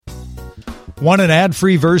Want an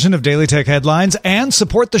ad-free version of Daily Tech Headlines and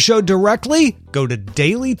support the show directly? Go to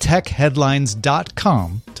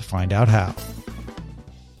dailytechheadlines.com to find out how.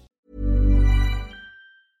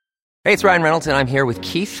 Hey, it's Ryan Reynolds, and I'm here with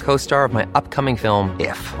Keith, co-star of my upcoming film,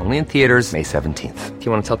 If, only in theaters May 17th. Do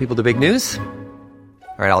you want to tell people the big news?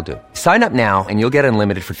 All right, I'll do it. Sign up now and you'll get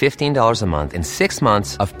unlimited for $15 a month and 6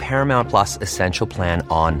 months of Paramount Plus Essential Plan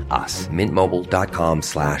on us.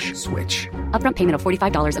 MintMobile.com/switch. Upfront payment of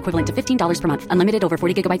 $45 equivalent to $15 per month. Unlimited over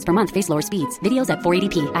 40 gigabytes per month. Face lower speeds. Videos at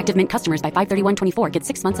 480p. Active Mint customers by 531.24 get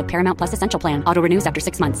 6 months of Paramount Plus Essential Plan. Auto renews after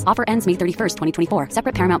 6 months. Offer ends May 31st, 2024.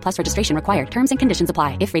 Separate Paramount Plus registration required. Terms and conditions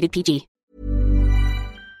apply if rated PG.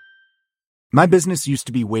 My business used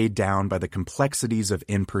to be weighed down by the complexities of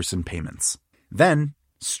in-person payments. Then,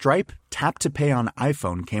 Stripe Tap to Pay on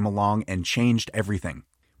iPhone came along and changed everything.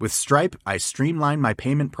 With Stripe, I streamlined my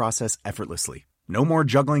payment process effortlessly. No more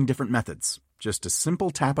juggling different methods. Just a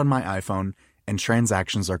simple tap on my iPhone and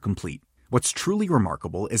transactions are complete. What's truly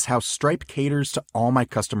remarkable is how Stripe caters to all my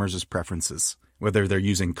customers' preferences. Whether they're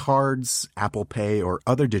using cards, Apple Pay, or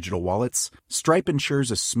other digital wallets, Stripe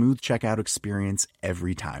ensures a smooth checkout experience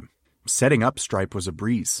every time. Setting up Stripe was a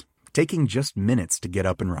breeze, taking just minutes to get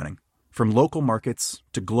up and running. From local markets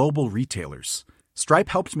to global retailers, Stripe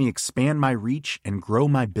helped me expand my reach and grow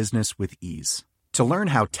my business with ease. To learn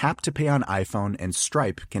how Tap to Pay on iPhone and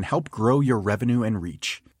Stripe can help grow your revenue and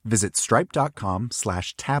reach, visit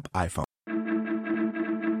stripe.com/tapiphone.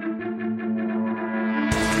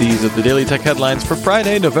 These are the Daily Tech Headlines for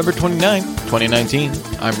Friday, November 29, 2019.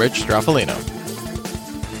 I'm Rich Straffolino.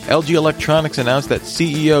 LG Electronics announced that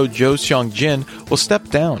CEO Zhou Xiaojin will step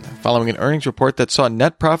down following an earnings report that saw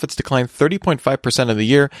net profits decline 30.5% of the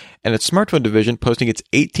year and its smartphone division posting its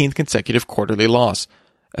 18th consecutive quarterly loss.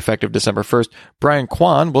 Effective December 1st, Brian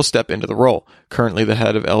Kwan will step into the role, currently the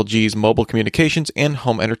head of LG's mobile communications and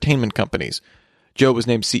home entertainment companies. Zhou was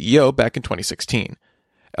named CEO back in 2016.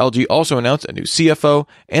 LG also announced a new CFO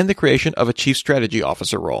and the creation of a Chief Strategy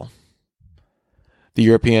Officer role. The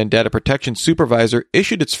European Data Protection Supervisor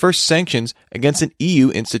issued its first sanctions against an EU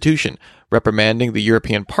institution, reprimanding the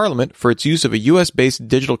European Parliament for its use of a US-based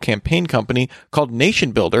digital campaign company called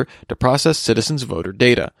Nation Builder to process citizens' voter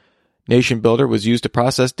data. Nation Builder was used to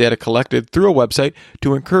process data collected through a website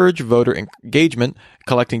to encourage voter engagement,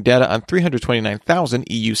 collecting data on 329,000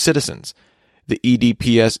 EU citizens. The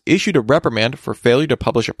EDPS issued a reprimand for failure to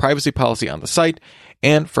publish a privacy policy on the site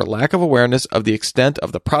and for lack of awareness of the extent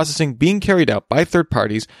of the processing being carried out by third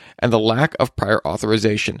parties and the lack of prior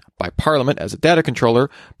authorization by Parliament as a data controller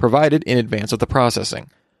provided in advance of the processing.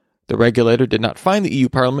 The regulator did not fine the EU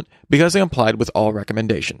Parliament because they complied with all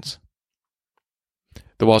recommendations.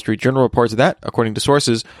 The Wall Street Journal reports that, according to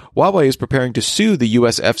sources, Huawei is preparing to sue the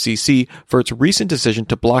US FCC for its recent decision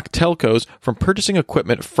to block telcos from purchasing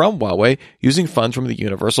equipment from Huawei using funds from the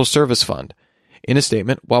Universal Service Fund. In a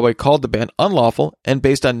statement, Huawei called the ban unlawful and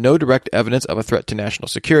based on no direct evidence of a threat to national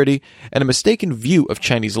security and a mistaken view of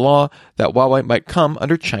Chinese law that Huawei might come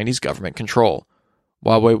under Chinese government control.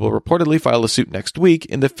 Huawei will reportedly file a suit next week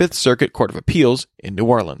in the Fifth Circuit Court of Appeals in New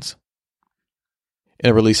Orleans. In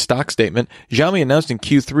a released stock statement, Xiaomi announced in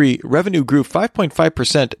Q3 revenue grew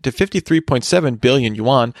 5.5% to 53.7 billion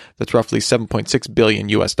yuan, that's roughly $7.6 billion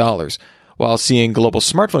US dollars, while seeing global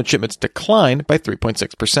smartphone shipments decline by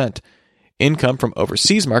 3.6%. Income from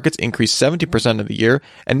overseas markets increased 70% of the year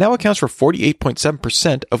and now accounts for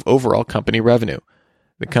 48.7% of overall company revenue.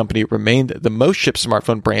 The company remained the most shipped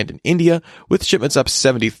smartphone brand in India, with shipments up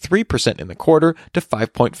 73% in the quarter to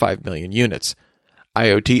 5.5 million units.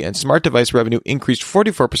 IoT and smart device revenue increased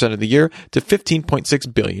 44% of the year to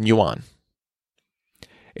 15.6 billion yuan.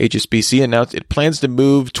 HSBC announced it plans to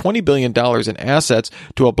move $20 billion in assets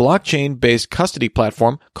to a blockchain-based custody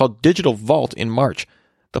platform called Digital Vault in March.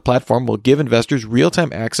 The platform will give investors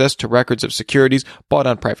real-time access to records of securities bought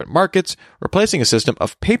on private markets, replacing a system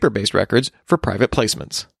of paper-based records for private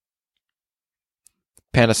placements.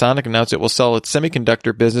 Panasonic announced it will sell its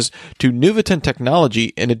semiconductor business to Nuvoton Technology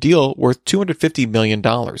in a deal worth $250 million.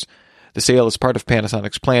 The sale is part of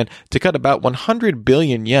Panasonic's plan to cut about 100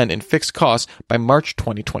 billion yen in fixed costs by March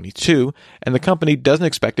 2022, and the company doesn't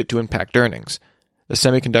expect it to impact earnings. The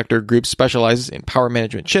semiconductor group specializes in power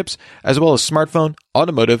management chips, as well as smartphone,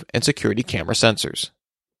 automotive, and security camera sensors.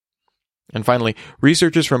 And finally,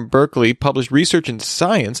 researchers from Berkeley published research in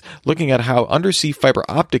Science looking at how undersea fiber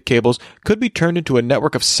optic cables could be turned into a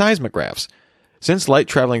network of seismographs. Since light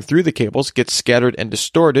traveling through the cables gets scattered and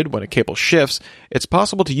distorted when a cable shifts, it's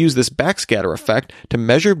possible to use this backscatter effect to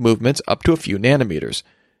measure movements up to a few nanometers.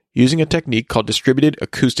 Using a technique called distributed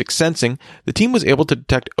acoustic sensing, the team was able to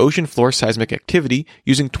detect ocean floor seismic activity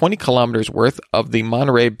using 20 kilometers worth of the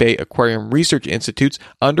Monterey Bay Aquarium Research Institute's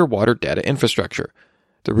underwater data infrastructure.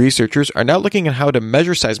 The researchers are now looking at how to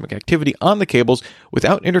measure seismic activity on the cables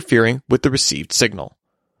without interfering with the received signal.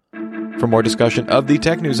 For more discussion of the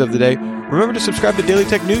tech news of the day, remember to subscribe to Daily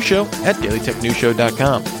Tech News Show at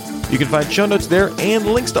dailytechnewsshow.com. You can find show notes there and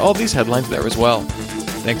links to all these headlines there as well.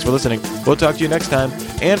 Thanks for listening. We'll talk to you next time.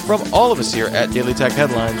 And from all of us here at Daily Tech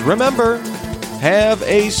Headlines, remember, have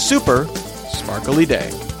a super sparkly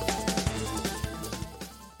day.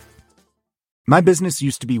 My business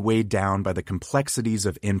used to be weighed down by the complexities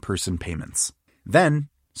of in-person payments. Then,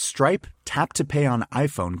 Stripe Tap to Pay on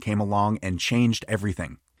iPhone came along and changed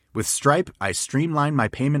everything. With Stripe, I streamlined my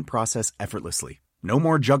payment process effortlessly. No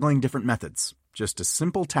more juggling different methods. Just a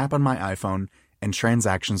simple tap on my iPhone and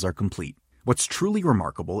transactions are complete. What's truly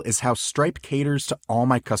remarkable is how Stripe caters to all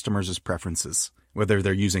my customers' preferences. Whether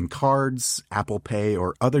they're using cards, Apple Pay,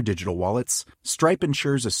 or other digital wallets, Stripe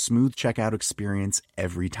ensures a smooth checkout experience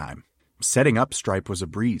every time. Setting up Stripe was a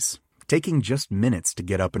breeze, taking just minutes to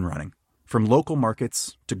get up and running. From local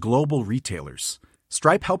markets to global retailers,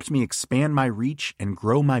 Stripe helped me expand my reach and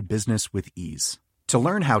grow my business with ease. To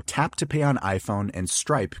learn how Tap to Pay on iPhone and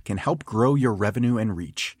Stripe can help grow your revenue and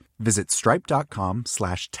reach, visit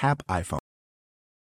stripe.com/tapiphone.